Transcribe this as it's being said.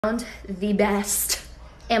The best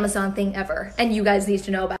Amazon thing ever, and you guys need to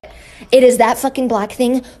know about it. It is that fucking black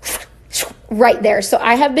thing right there. So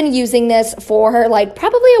I have been using this for like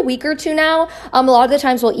probably a week or two now. A lot of the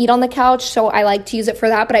times we'll eat on the couch, so I like to use it for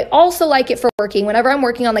that, but I also like it for working. Whenever I'm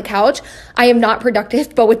working on the couch, I am not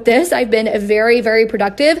productive, but with this, I've been very, very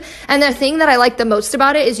productive. And the thing that I like the most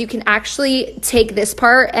about it is you can actually take this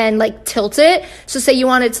part and like tilt it. So say you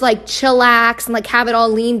wanted to like chillax and like have it all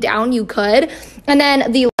lean down, you could. And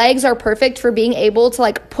then the legs are perfect for being able to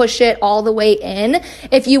like push it all the way in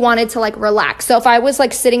if you wanted to like relax. So if I was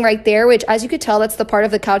like sitting right there, which as you could tell, that's the part of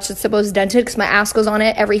the couch that's supposed dented because my ass goes on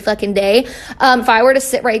it every fucking day. If I were to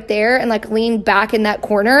sit right there and like lean back in that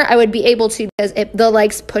corner, I would be able to because the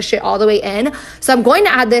legs push it all the way in. So I'm going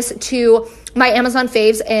to add this to my Amazon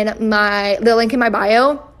faves and the link in my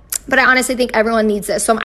bio. But I honestly think everyone needs this. So I'm